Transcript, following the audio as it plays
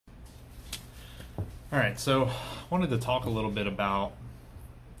All right, so I wanted to talk a little bit about,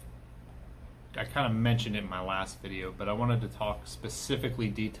 I kind of mentioned it in my last video, but I wanted to talk specifically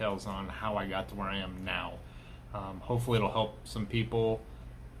details on how I got to where I am now. Hopefully it'll help some people.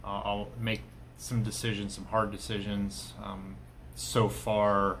 I'll make some decisions, some hard decisions. So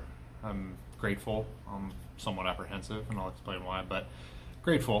far, I'm grateful. I'm somewhat apprehensive, and I'll explain why, but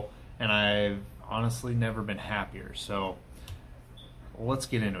grateful. And I've honestly never been happier. So let's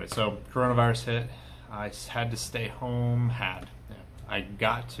get into it. So coronavirus hit. I had to stay home. I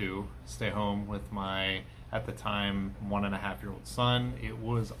got to stay home with my, at the time, 1.5-year-old son. It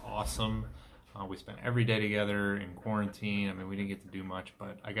was awesome. We spent every day together in quarantine. I mean, we didn't get to do much,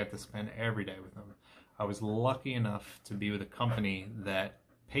 but I got to spend every day with him. I was lucky enough to be with a company that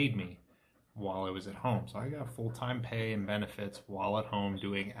paid me while I was at home. So I got full-time pay and benefits while at home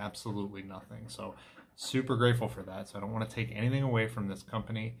doing absolutely nothing. So super grateful for that. So I don't want to take anything away from this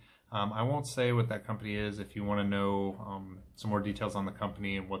company. I won't say what that company is. If you want to know some more details on the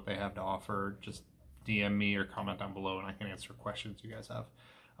company and what they have to offer, just DM me or comment down below and I can answer questions you guys have.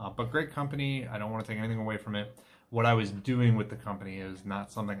 But great company. I don't want to take anything away from it. What I was doing with the company is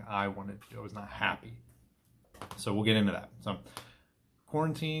not something I wanted to do. I was not happy. So we'll get into that. So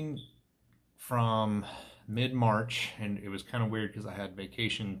quarantine from mid-March, and it was kind of weird because I had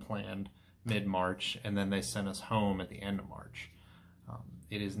vacation planned mid-March, and then they sent us home at the end of March.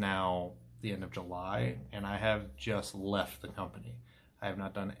 It is now the end of July, and I have just left the company. I have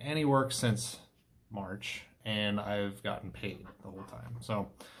not done any work since March, and I've gotten paid the whole time. So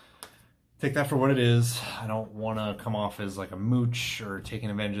take that for what it is. I don't want to come off as like a mooch or taking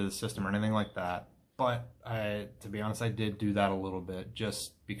advantage of the system or anything like that. But to be honest, I did do that a little bit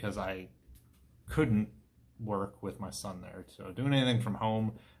just because I couldn't work with my son there. So doing anything from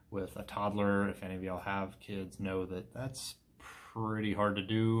home with a toddler, if any of y'all have kids, know that that's pretty hard to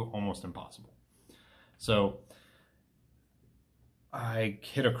do, almost impossible. So I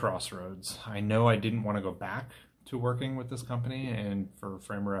hit a crossroads. I know I didn't want to go back to working with this company, and for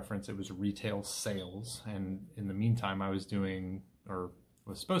frame of reference, it was retail sales. And in the meantime, I was doing, or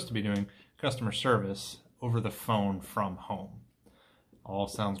was supposed to be doing, customer service over the phone from home. All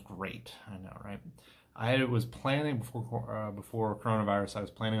sounds great, I know, right? I was planning before coronavirus, I was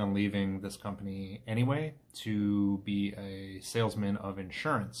planning on leaving this company anyway to be a salesman of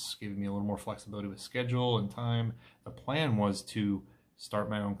insurance, giving me a little more flexibility with schedule and time. The plan was to start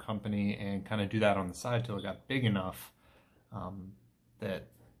my own company and kind of do that on the side till it got big enough that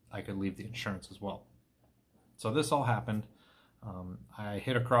I could leave the insurance as well. So this all happened. I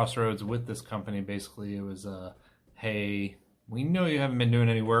hit a crossroads with this company. Basically, it was hey, we know you haven't been doing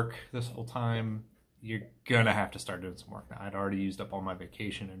any work this whole time. You're gonna have to start doing some work now. I'd already used up all my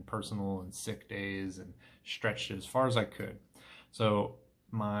vacation and personal and sick days and stretched it as far as I could. So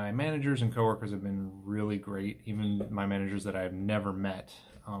my managers and coworkers have been really great. Even my managers that I've never met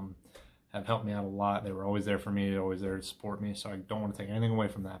have helped me out a lot. They were always there for me, always there to support me. So I don't want to take anything away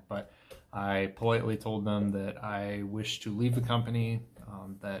from that. But I politely told them that I wish to leave the company,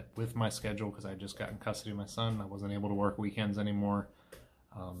 that with my schedule, because I just got in custody of my son, I wasn't able to work weekends anymore.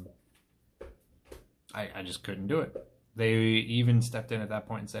 I just couldn't do it. They even stepped in at that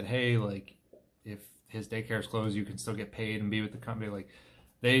point and said, hey, like, if his daycare is closed, you can still get paid and be with the company. Like,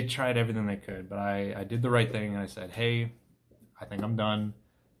 they tried everything they could, but I did the right thing. And I said, hey, I think I'm done.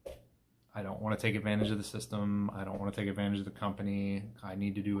 I don't want to take advantage of the system. I don't want to take advantage of the company. I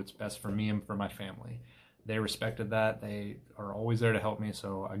need to do what's best for me and for my family. They respected that. They are always there to help me.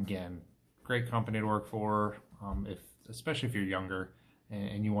 So again, great company to work for, especially if you're younger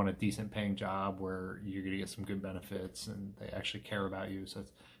and you want a decent paying job where you're going to get some good benefits and they actually care about you. So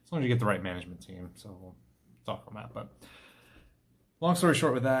as long as you get the right management team. So we'll talk on that. But long story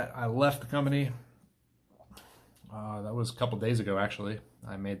short with that, I left the company. That was a couple days ago, actually.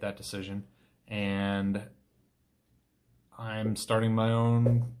 I made that decision, and I'm starting my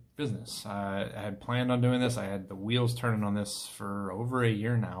own business. I had planned on doing this. I had the wheels turning on this for over a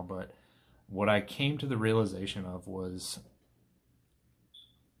year now, but what I came to the realization of was,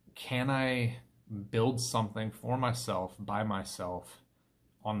 can I build something for myself, by myself,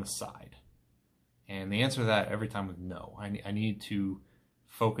 on the side? And the answer to that every time was no. I need to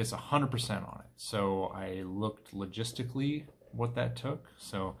focus 100% on it. So I looked logistically what that took.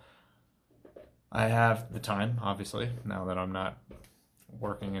 So I have the time, obviously, now that I'm not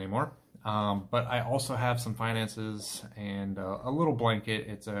working anymore. But I also have some finances and a little blanket.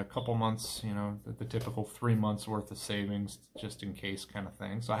 It's a couple months, you know, the typical 3 months worth of savings, just in case kind of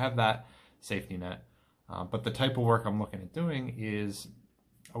thing. So I have that safety net. But the type of work I'm looking at doing is,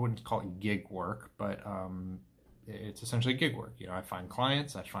 I wouldn't call it gig work, but it's essentially gig work. You know, I find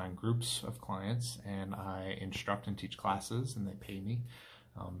clients, I find groups of clients, and I instruct and teach classes, and they pay me.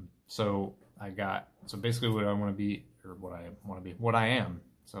 So basically what I want to be, or what I am.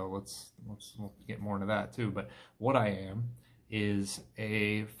 So let's get more into that too. But what I am is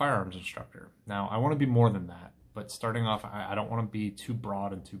a firearms instructor. Now I want to be more than that, but starting off, I don't want to be too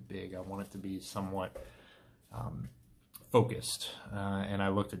broad and too big. I want it to be somewhat focused, and I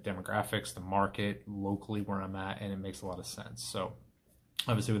looked at demographics, the market, locally where I'm at, and it makes a lot of sense. So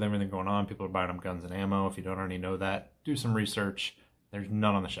obviously with everything going on, people are buying up guns and ammo. If you don't already know that, do some research. There's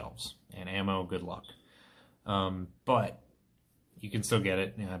none on the shelves, and ammo, good luck. But you can still get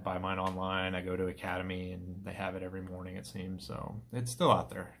it. You know, I buy mine online. I go to Academy, and they have it every morning, it seems. So it's still out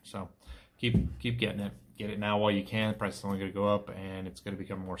there. So keep getting it. Get it now while you can. Price is only going to go up, and it's going to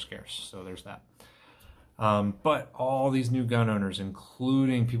become more scarce. So there's that. But all these new gun owners,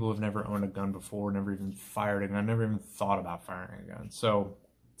 including people who've never owned a gun before, never even fired a gun, never even thought about firing a gun. So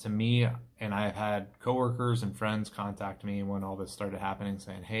to me, and I've had coworkers and friends contact me when all this started happening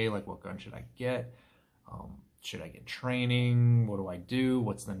saying, hey, like, what gun should I get? Should I get training? What do I do?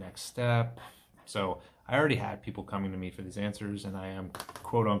 What's the next step? So I already had people coming to me for these answers, and I am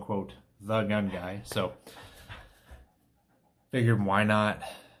quote unquote the gun guy. So figured, why not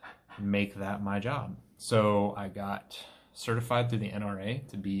make that my job? So I got certified through the NRA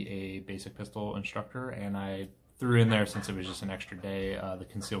to be a basic pistol instructor, and I threw in there, since it was just an extra day, the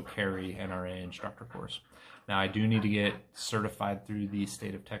concealed carry NRA instructor course. Now I do need to get certified through the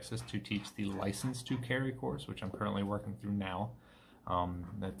state of Texas to teach the license to carry course, which I'm currently working through now.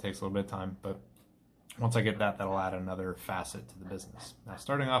 That takes a little bit of time, but once I get that, that'll add another facet to the business. Now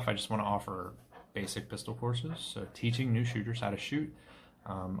starting off, I just want to offer basic pistol courses, so teaching new shooters how to shoot.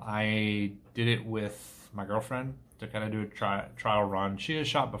 I did it with my girlfriend to kind of do a trial run. She has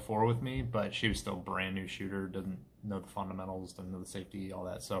shot before with me, but she was still a brand new shooter, didn't know the fundamentals, didn't know the safety, all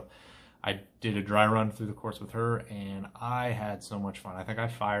that. So I did a dry run through the course with her, and I had so much fun. I think I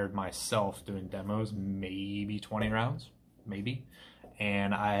fired myself doing demos maybe 20 rounds, maybe,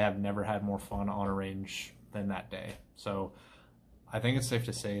 and I have never had more fun on a range than that day. So I think it's safe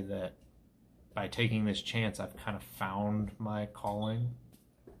to say that by taking this chance, I've kind of found my calling.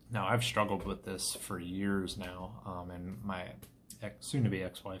 Now, I've struggled with this for years now, and my soon-to-be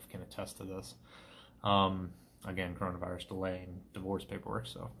ex-wife can attest to this. Again, coronavirus delaying divorce paperwork,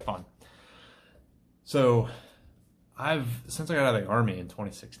 so fun. So since I got out of the Army in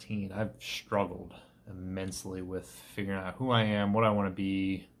 2016, I've struggled immensely with figuring out who I am, what I want to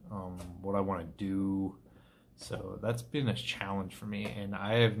be, what I want to do. So that's been a challenge for me, and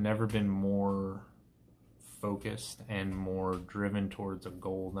I have never been more focused and more driven towards a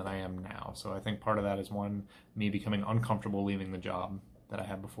goal than I am now. So I think part of that is, one, me becoming uncomfortable leaving the job that I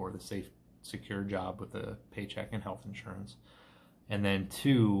had before, the safe, secure job with a paycheck and health insurance. And then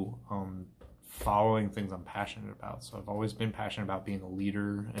two, following things I'm passionate about. So I've always been passionate about being a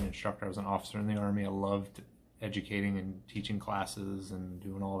leader, an instructor. I was an officer in the Army. I loved educating and teaching classes and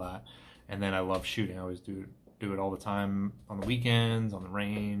doing all that. And then I love shooting. I always do it all the time on the weekends, on the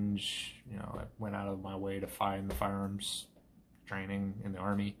range. You know, I went out of my way to find the firearms training in the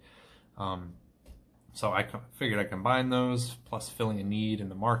Army. So I figured I'd combine those, plus filling a need in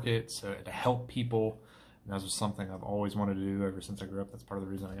the market, so to help people. And that was something I've always wanted to do ever since I grew up. That's part of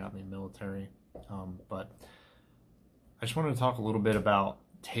the reason I got in the military. But I just wanted to talk a little bit about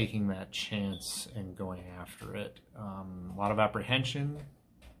taking that chance and going after it. A lot of apprehension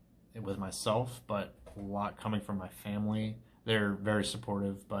with myself, but a lot coming from my family. They're very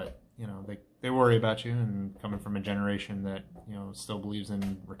supportive, but you know, they worry about you, and coming from a generation that, you know, still believes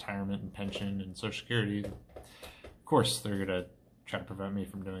in retirement and pension and Social Security, of course they're gonna try to prevent me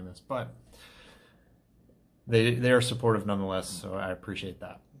from doing this, but they are supportive nonetheless, so I appreciate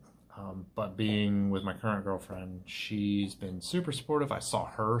that. But being with my current girlfriend, she's been super supportive. I saw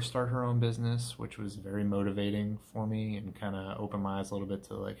her start her own business, which was very motivating for me, and kind of opened my eyes a little bit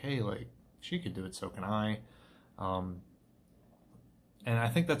to like, hey, like, she could do it, so can I. And I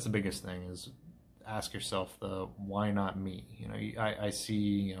think that's the biggest thing, is ask yourself the why not me. You know, I see,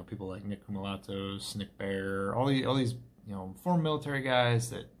 you know, people like Nick Kumalatos, Nick Bear, all these you know, former military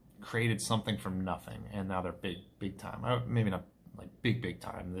guys that created something from nothing, and now they're big time. Maybe not like big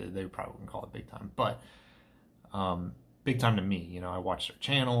time. They probably wouldn't call it big time, but big time to me. You know, I watch their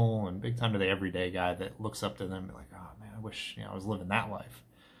channel, and big time to the everyday guy that looks up to them and be like, oh man, I wish, you know, I was living that life.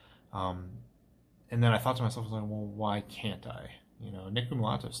 And then I thought to myself, I was like, well, why can't I? You know, Nick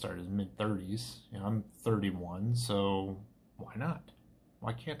Kumalatos started in his mid-30s. You know, I'm 31, so why not?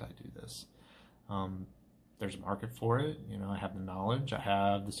 Why can't I do this? there's a market for it. You know, I have the knowledge, I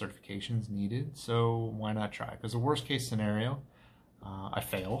have the certifications needed, so why not try? Because the worst case scenario, I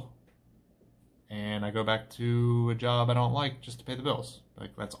fail and I go back to a job I don't like just to pay the bills.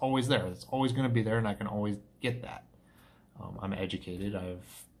 Like, that's always there. It's always going to be there, and I can always get that. I'm educated. I have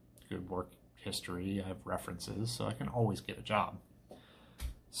good work history. I have references, so I can always get a job.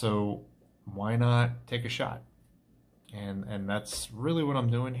 So why not take a shot? And that's really what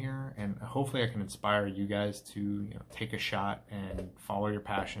I'm doing here. And hopefully I can inspire you guys to, you know, take a shot and follow your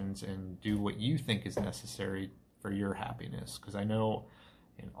passions and do what you think is necessary for your happiness. Because I know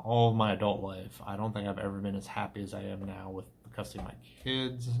in all of my adult life, I don't think I've ever been as happy as I am now with the custody of my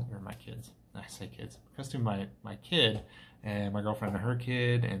kids, I say kids, custody of my kid and my girlfriend and her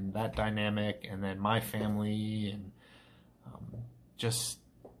kid, and that dynamic, and then my family, and just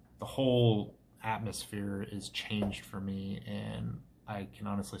the whole atmosphere is changed for me, and I can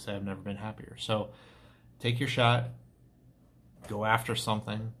honestly say I've never been happier. So take your shot, go after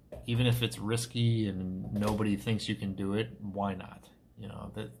something, even if it's risky and nobody thinks you can do it. Why not? You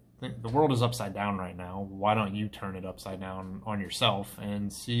know, the world is upside down right now. Why don't you turn it upside down on yourself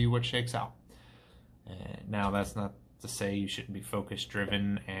and see what shakes out? Now, that's not to say you shouldn't be focus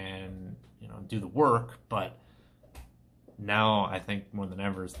driven and, you know, do the work, but now I think more than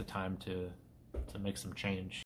ever is the time to make some change.